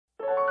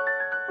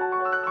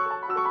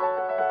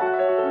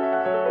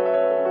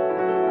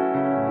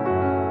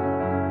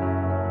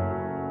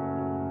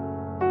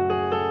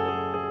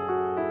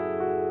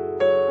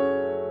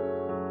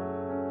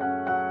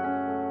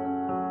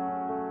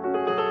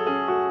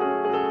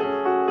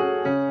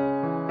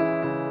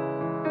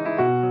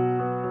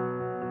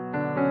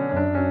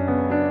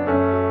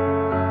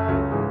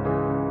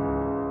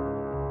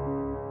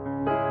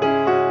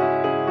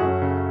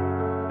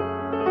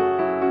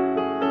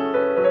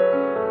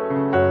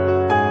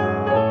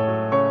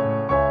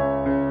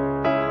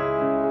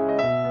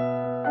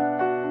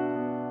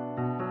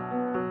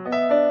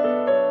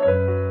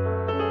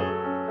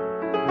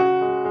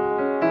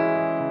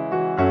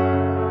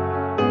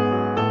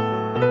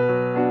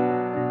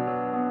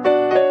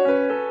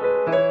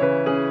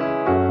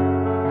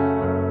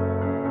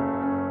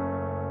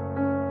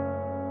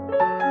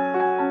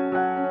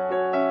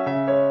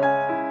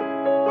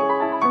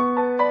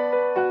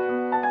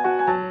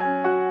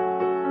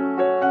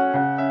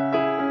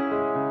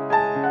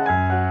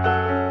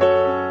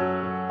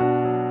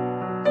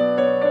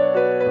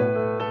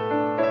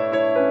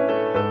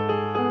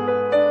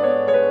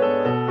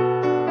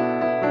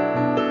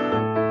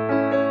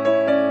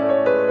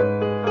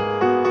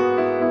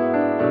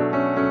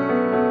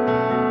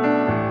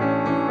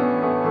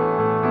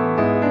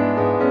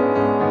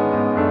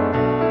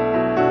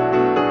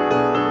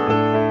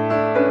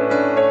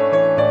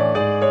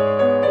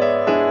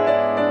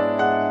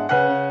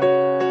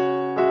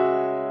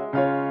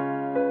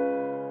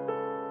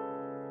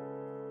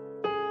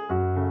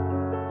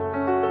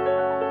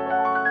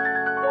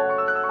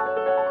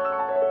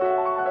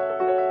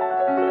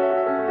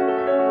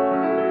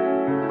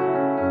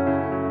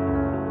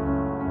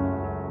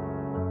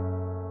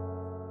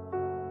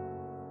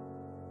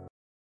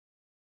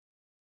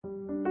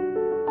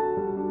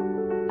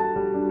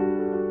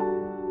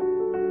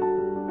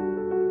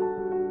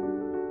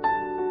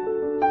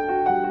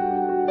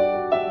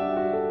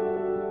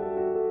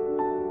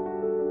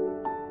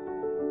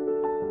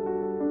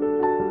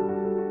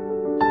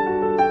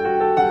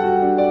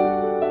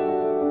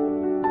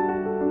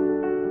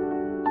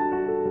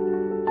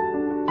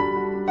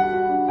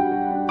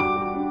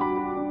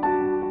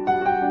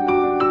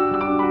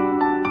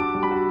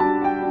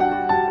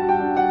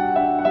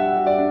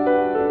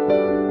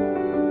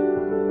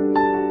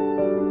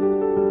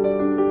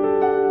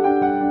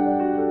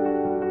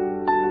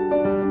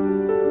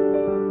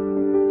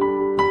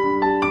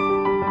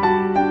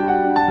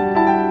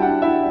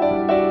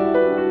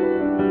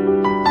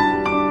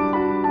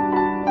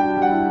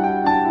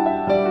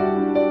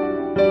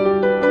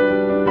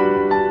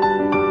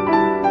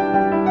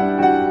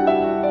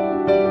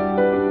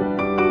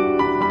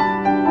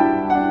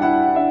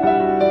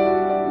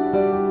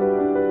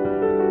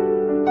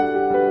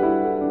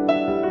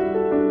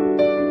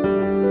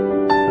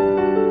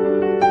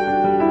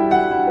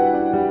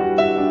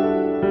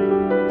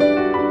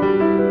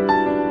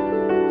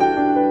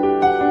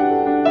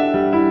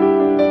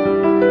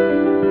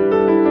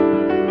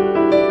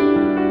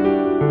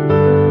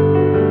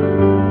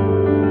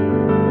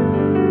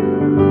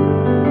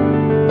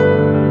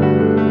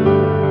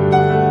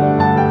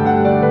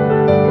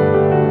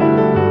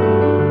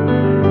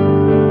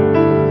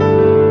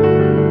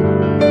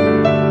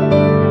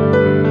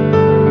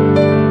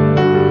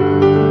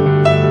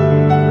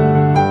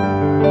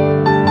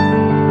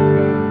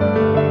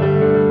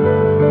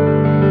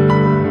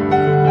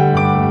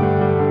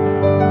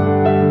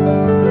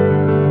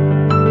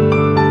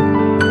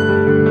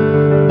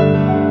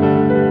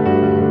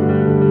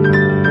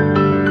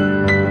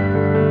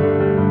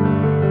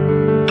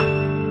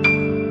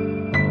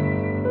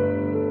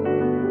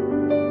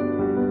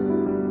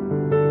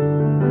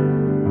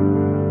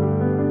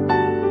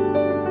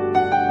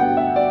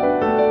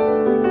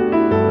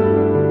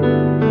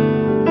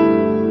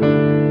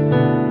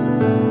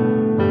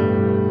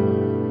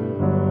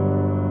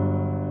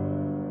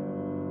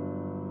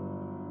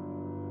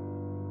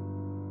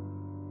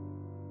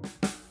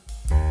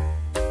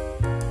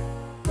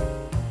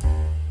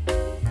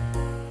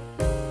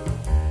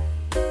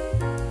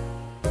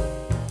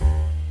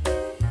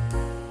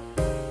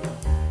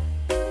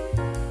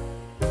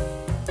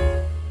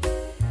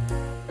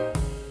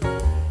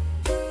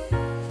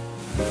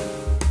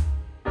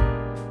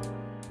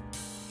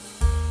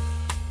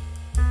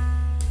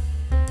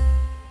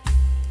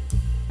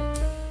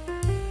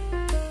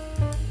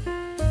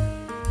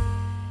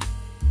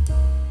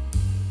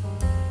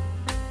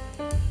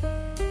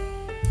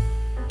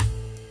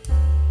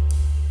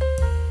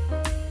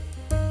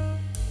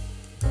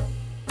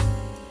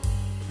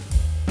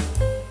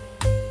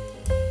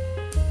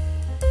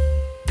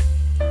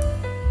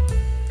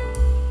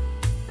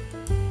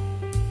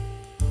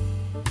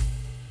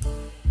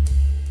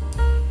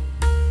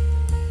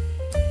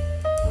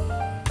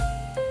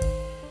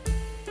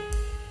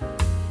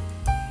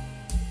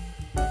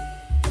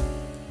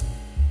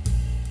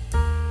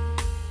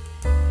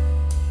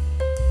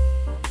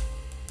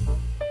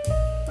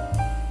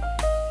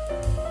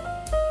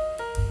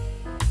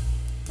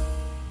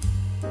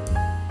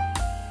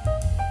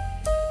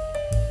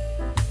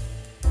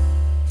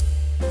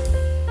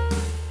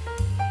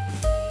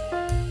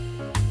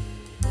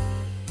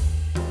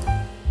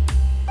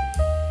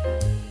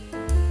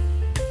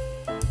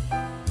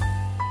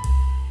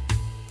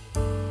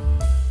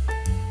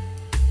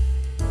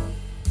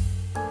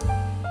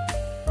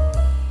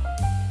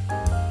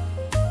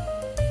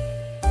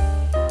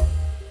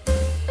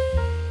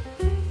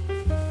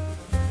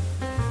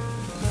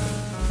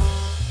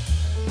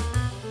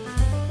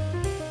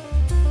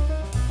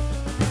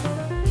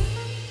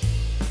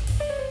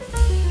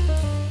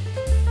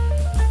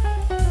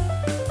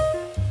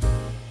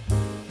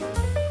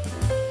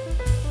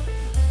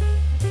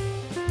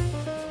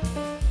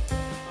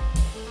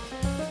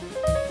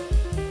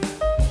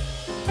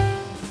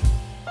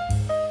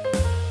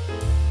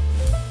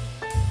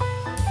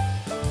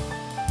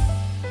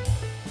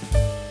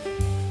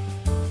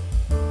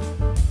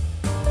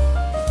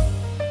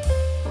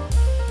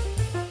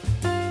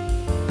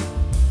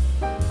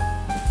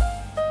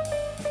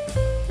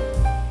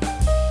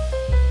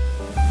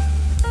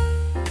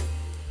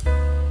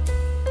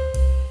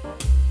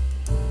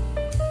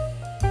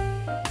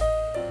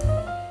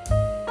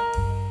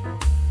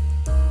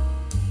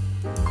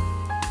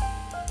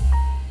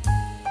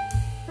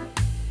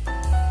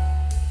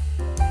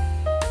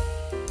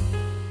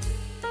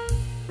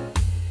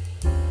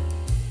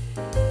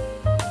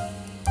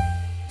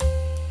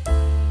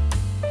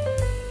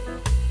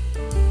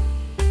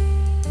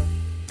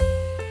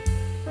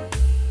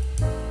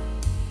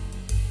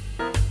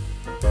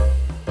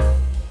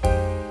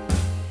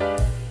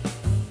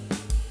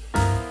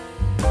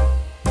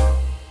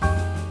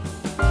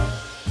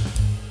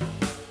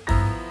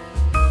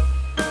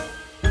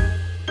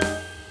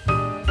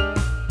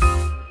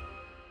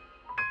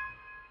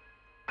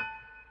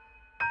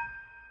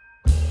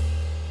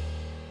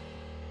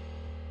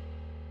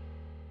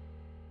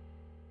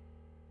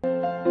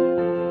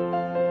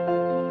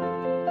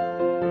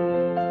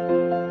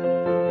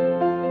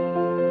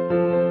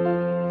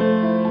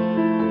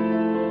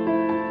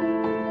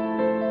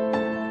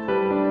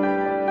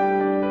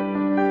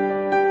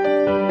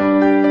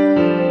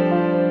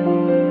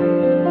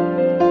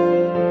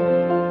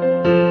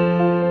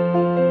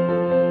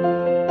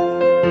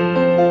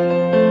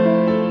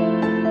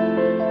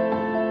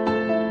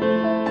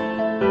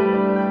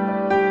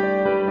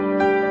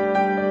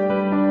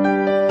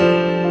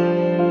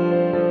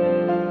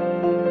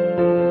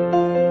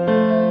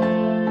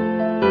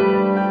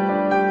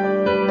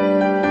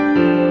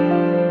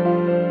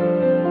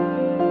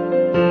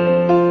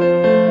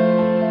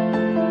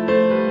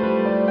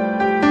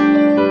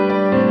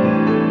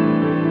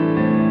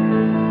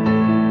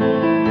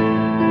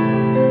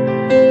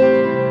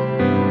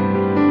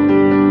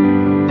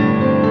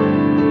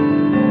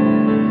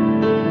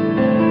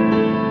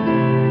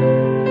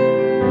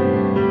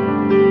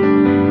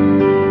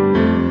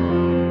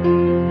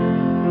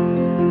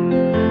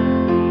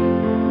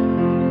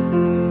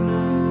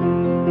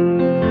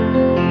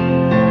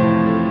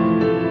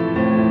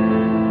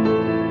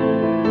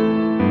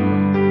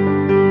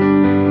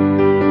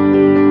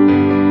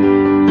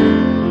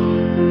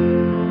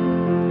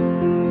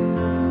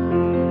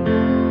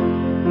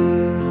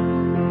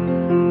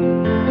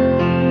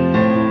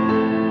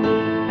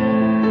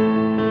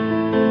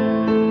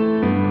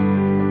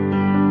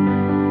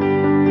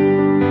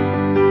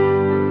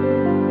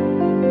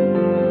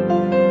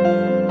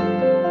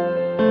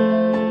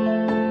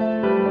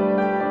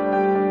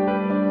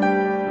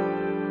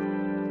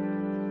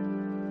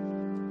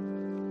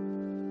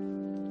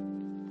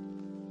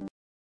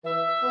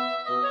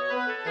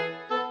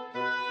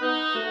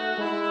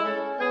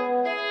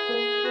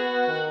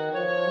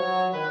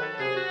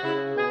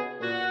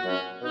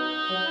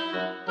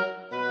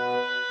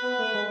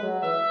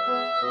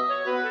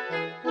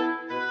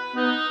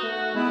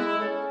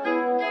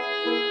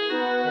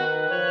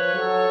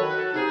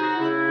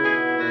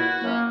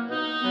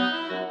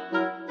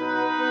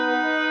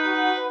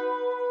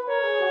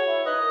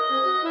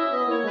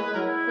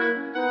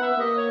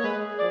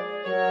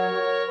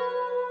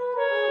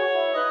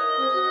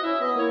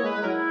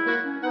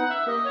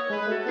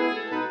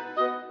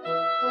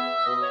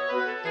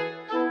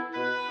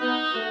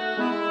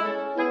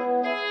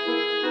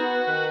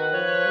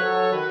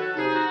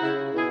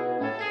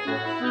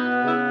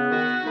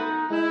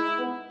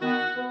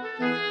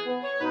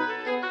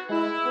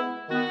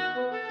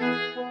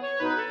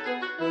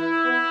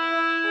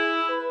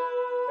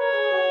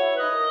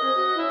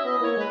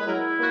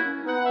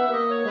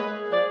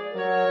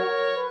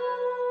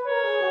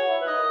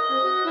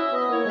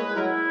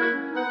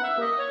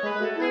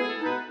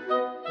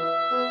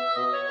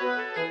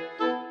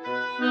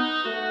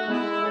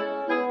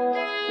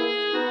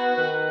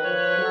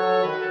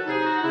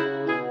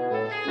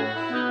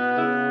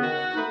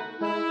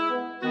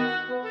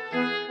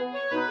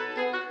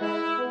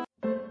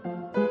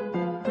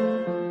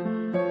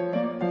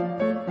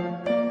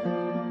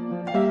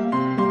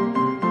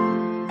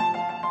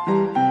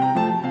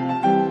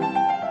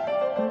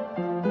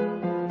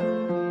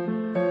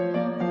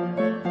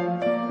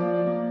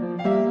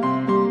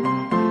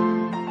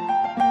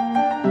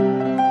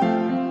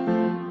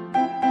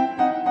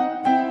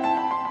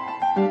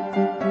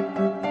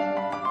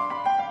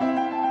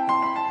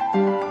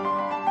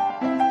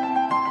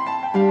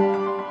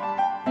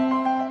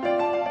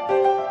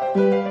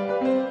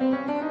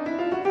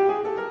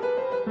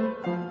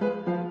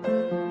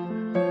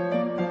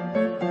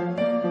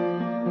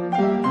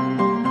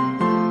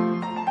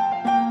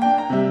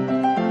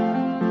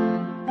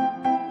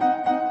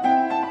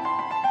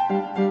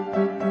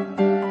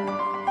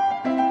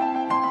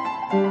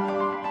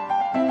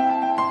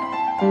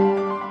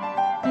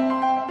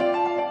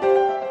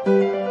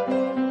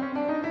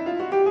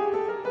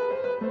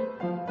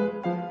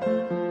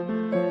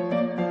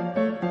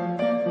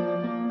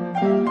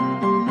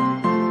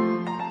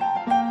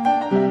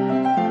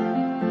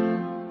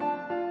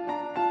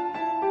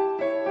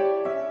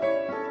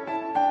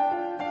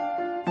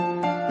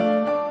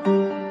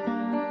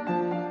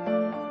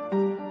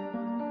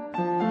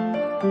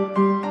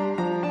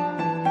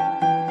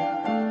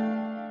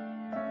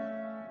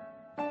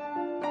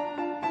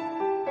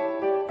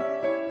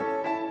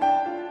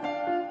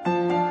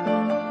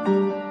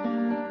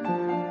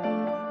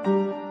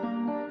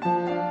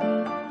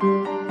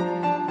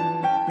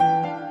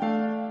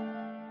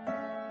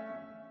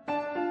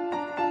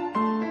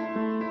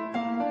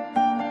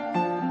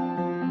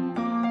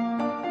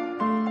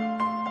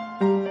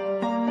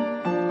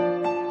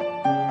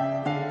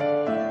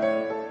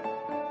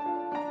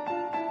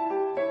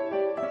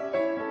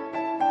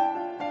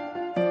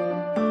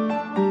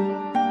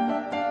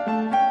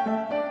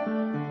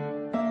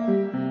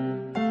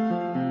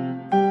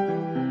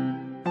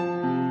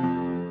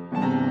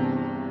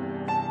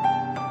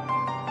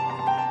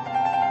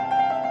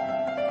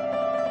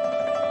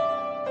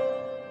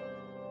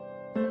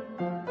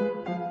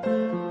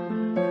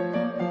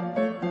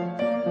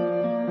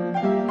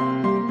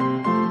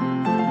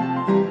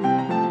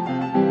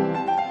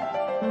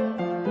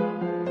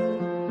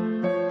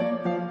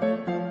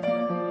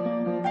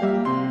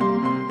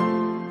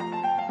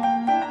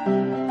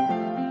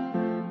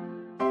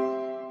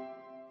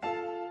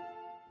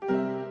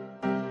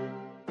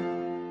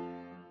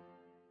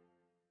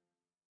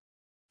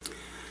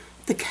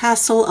The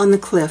Castle on the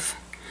Cliff,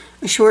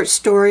 a short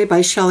story by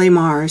Shelley.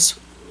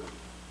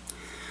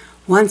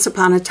 Once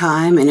upon a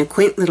time, in a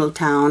quaint little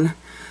town,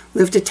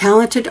 lived a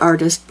talented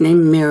artist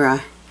named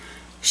Mira.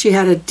 She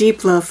had a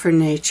deep love for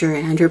nature,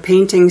 and her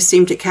paintings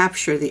seemed to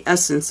capture the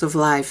essence of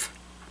life.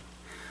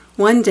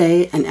 One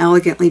day, an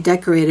elegantly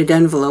decorated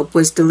envelope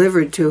was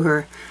delivered to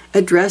her,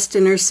 addressed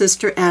in her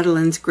sister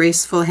Adeline's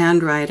graceful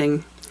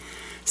handwriting.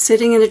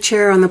 Sitting in a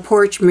chair on the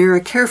porch,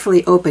 Mira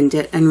carefully opened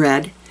it and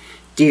read,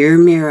 "Dear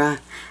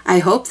Mira, I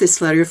hope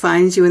this letter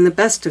finds you in the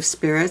best of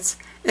spirits.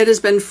 It has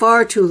been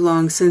far too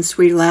long since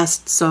we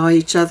last saw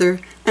each other,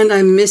 and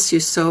I miss you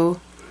so.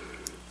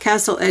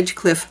 Castle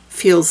Edgecliff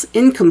feels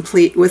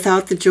incomplete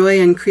without the joy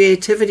and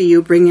creativity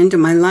you bring into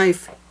my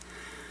life.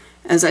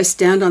 As I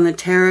stand on the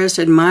terrace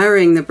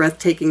admiring the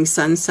breathtaking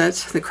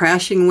sunsets, the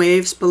crashing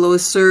waves below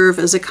serve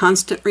as a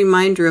constant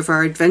reminder of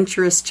our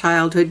adventurous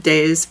childhood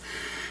days,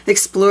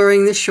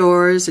 exploring the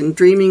shores and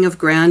dreaming of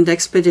grand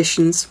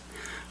expeditions.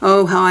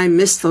 Oh, how I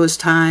miss those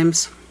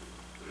times.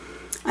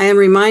 I am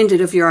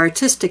reminded of your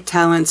artistic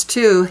talents,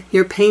 too.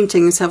 Your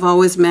paintings have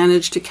always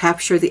managed to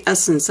capture the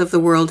essence of the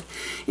world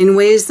in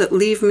ways that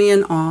leave me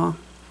in awe.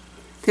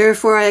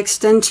 Therefore, I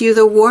extend to you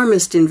the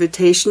warmest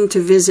invitation to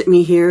visit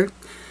me here.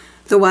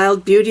 The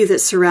wild beauty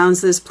that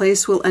surrounds this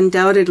place will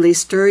undoubtedly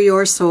stir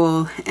your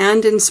soul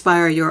and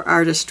inspire your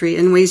artistry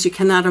in ways you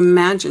cannot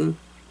imagine.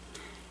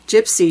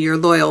 Gypsy, your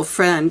loyal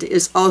friend,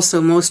 is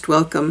also most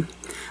welcome.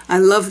 I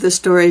love the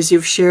stories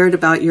you've shared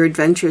about your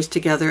adventures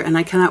together, and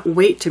I cannot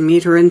wait to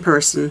meet her in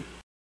person.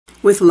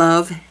 With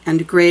love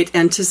and great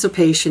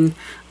anticipation,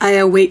 I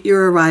await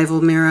your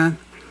arrival, Mira.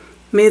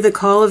 May the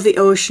call of the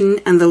ocean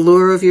and the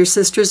lure of your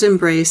sister's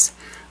embrace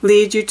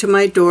lead you to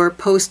my door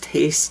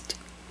post-haste.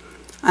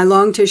 I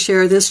long to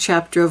share this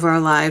chapter of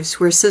our lives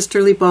where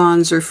sisterly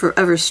bonds are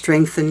forever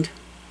strengthened.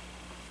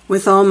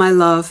 With all my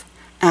love,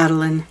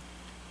 Adeline."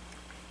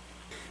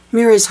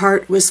 Mira's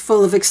heart was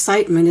full of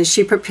excitement as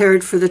she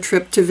prepared for the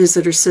trip to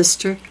visit her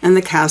sister and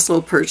the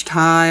castle perched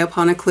high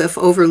upon a cliff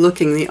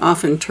overlooking the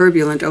often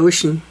turbulent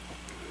ocean.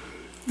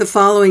 The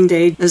following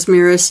day, as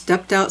Mira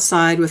stepped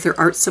outside with her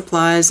art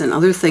supplies and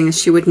other things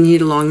she would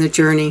need along the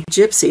journey,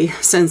 Gypsy,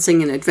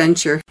 sensing an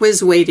adventure,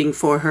 was waiting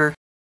for her.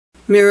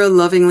 Mira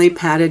lovingly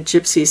patted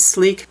Gypsy's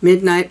sleek,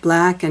 midnight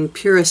black and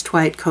purest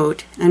white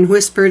coat and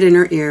whispered in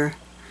her ear,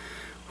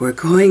 "We're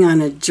going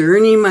on a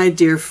journey, my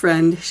dear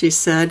friend," she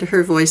said,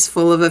 her voice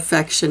full of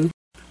affection.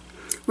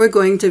 "We're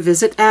going to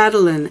visit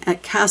Adeline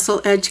at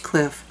Castle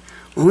Edgecliff.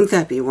 Won't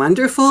that be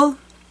wonderful?"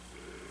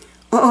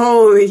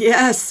 "Oh,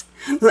 yes!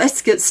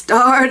 Let's get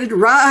started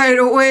right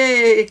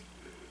away!"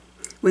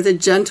 With a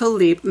gentle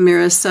leap,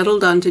 Mira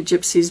settled onto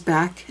Gypsy's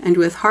back, and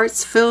with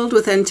hearts filled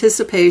with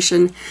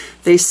anticipation,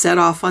 they set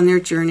off on their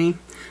journey.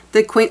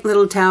 The quaint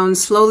little town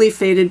slowly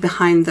faded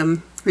behind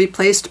them,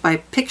 replaced by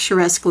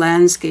picturesque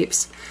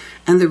landscapes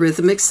and the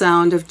rhythmic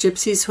sound of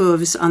Gypsy's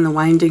hooves on the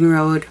winding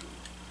road.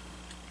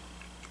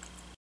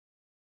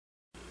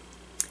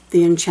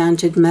 The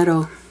Enchanted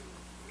Meadow.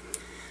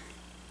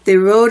 They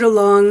rode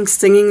along,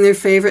 singing their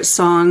favorite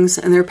songs,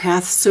 and their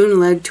path soon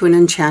led to an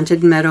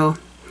enchanted meadow.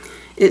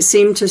 It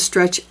seemed to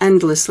stretch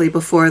endlessly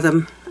before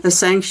them, a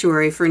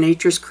sanctuary for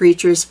nature's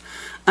creatures,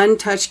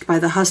 untouched by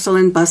the hustle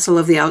and bustle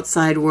of the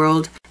outside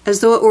world, as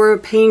though it were a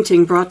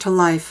painting brought to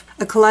life,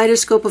 a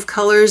kaleidoscope of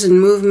colors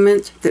and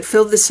movement that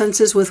filled the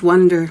senses with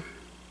wonder.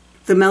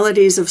 The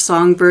melodies of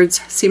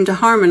songbirds seemed to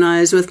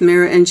harmonize with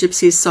Mira and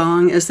Gypsy's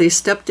song as they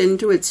stepped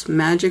into its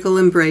magical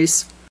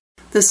embrace.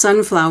 The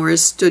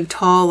sunflowers stood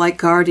tall like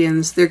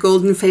guardians, their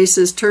golden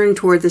faces turned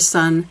toward the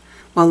sun,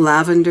 while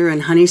lavender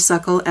and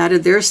honeysuckle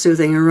added their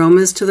soothing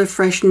aromas to the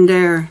freshened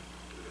air.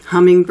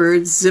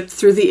 Hummingbirds zipped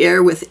through the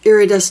air with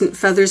iridescent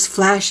feathers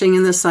flashing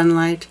in the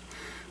sunlight.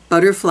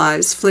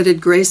 Butterflies flitted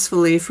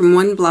gracefully from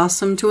one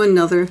blossom to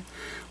another,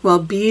 while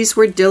bees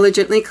were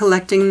diligently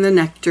collecting the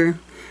nectar,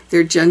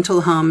 their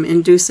gentle hum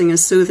inducing a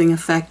soothing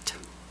effect.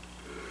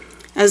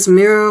 As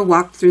Mira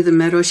walked through the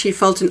meadow, she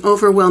felt an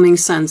overwhelming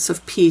sense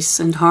of peace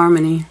and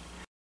harmony.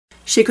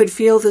 She could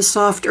feel the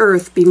soft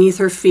earth beneath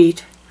her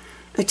feet,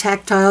 a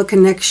tactile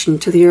connection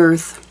to the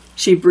earth.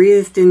 She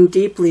breathed in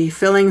deeply,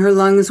 filling her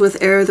lungs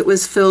with air that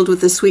was filled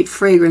with the sweet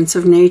fragrance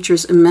of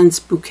nature's immense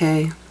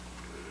bouquet.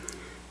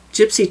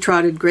 Gypsy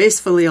trotted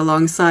gracefully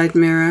alongside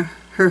Mira,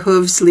 her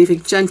hooves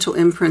leaving gentle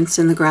imprints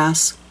in the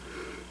grass.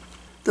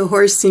 The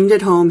horse seemed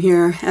at home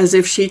here, as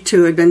if she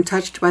too had been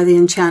touched by the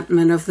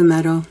enchantment of the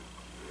meadow.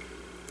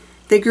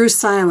 They grew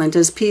silent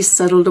as peace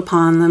settled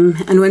upon them,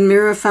 and when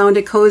Mira found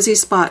a cozy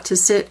spot to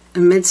sit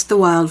amidst the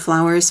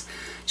wildflowers,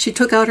 she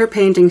took out her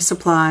painting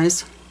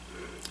supplies.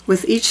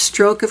 With each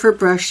stroke of her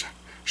brush,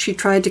 she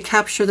tried to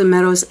capture the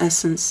meadow's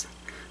essence,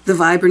 the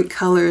vibrant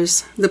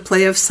colors, the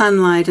play of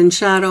sunlight and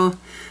shadow,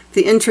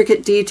 the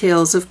intricate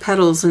details of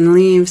petals and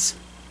leaves.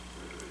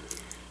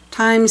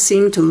 Time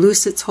seemed to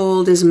loose its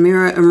hold as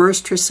Mira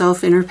immersed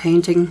herself in her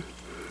painting.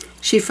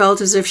 She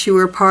felt as if she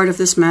were part of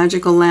this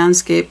magical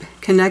landscape,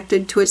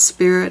 connected to its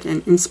spirit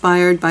and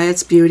inspired by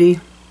its beauty.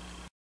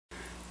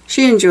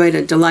 She enjoyed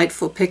a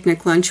delightful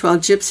picnic lunch while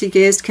Gypsy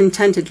gazed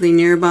contentedly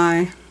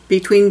nearby.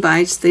 Between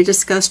bites, they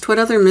discussed what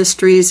other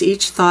mysteries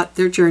each thought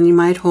their journey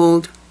might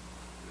hold.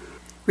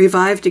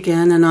 Revived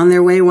again and on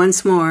their way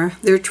once more,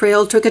 their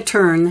trail took a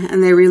turn,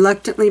 and they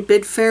reluctantly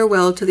bid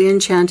farewell to the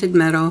enchanted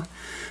meadow.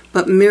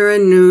 But Mira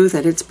knew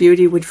that its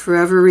beauty would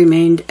forever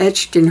remain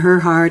etched in her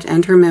heart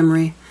and her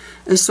memory,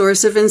 a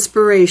source of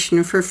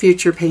inspiration for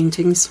future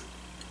paintings.